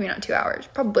for like maybe not 2 hours,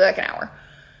 probably like an hour.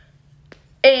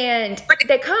 And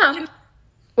they come.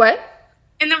 What?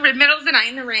 In the middle of the night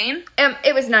in the rain?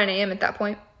 It was 9 a.m. at that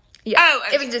point. Yeah. Oh,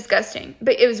 okay. It was disgusting,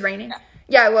 but it was raining.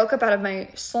 Yeah, I woke up out of my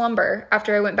slumber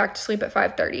after I went back to sleep at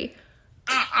 5:30.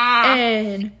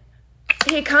 And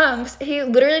he comes. He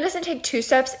literally doesn't take 2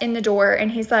 steps in the door, and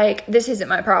he's like, "This isn't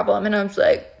my problem." And I was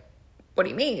like, "What do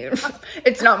you mean?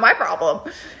 It's not my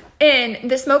problem." And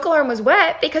the smoke alarm was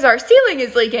wet because our ceiling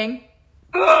is leaking.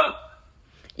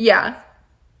 Yeah.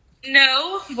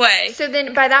 No way. So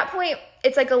then by that point,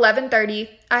 it's like 11:30.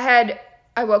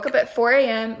 I woke up at 4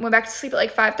 a.m., went back to sleep at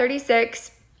like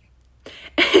 5:36.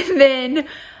 And then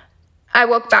I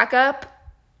woke back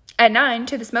up at 9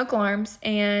 to the smoke alarms.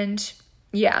 And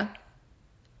yeah,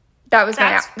 that was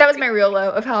my real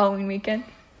low of Halloween weekend.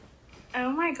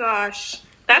 Oh my gosh.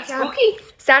 That's spooky.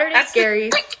 Saturday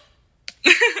scaries.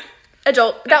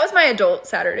 Adult. That was my adult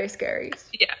Saturday scaries.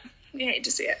 Yeah. You hate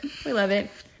to see it. We love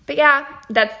it. But yeah,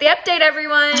 that's the update,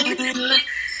 everyone. The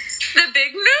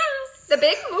big moves. The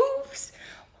big moves.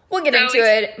 We'll get into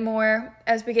it more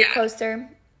as we get closer.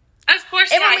 Of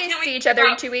course. And when we see each other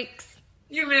in 2 weeks.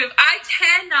 You move. I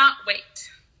cannot wait.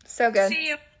 So good. See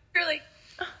you. Really.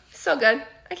 Oh, so good.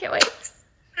 I can't wait.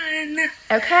 Fun.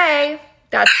 Okay.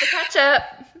 That's the catch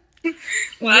up.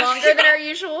 Longer than our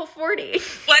usual 40. Was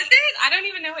it? I don't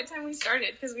even know what time we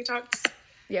started because we talked.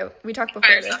 Yeah, we talked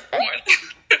before this.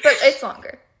 But it's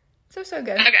longer. So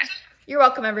good. Okay. You're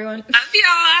welcome, everyone. Love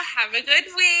y'all. Have a good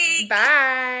week.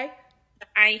 Bye.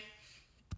 Bye.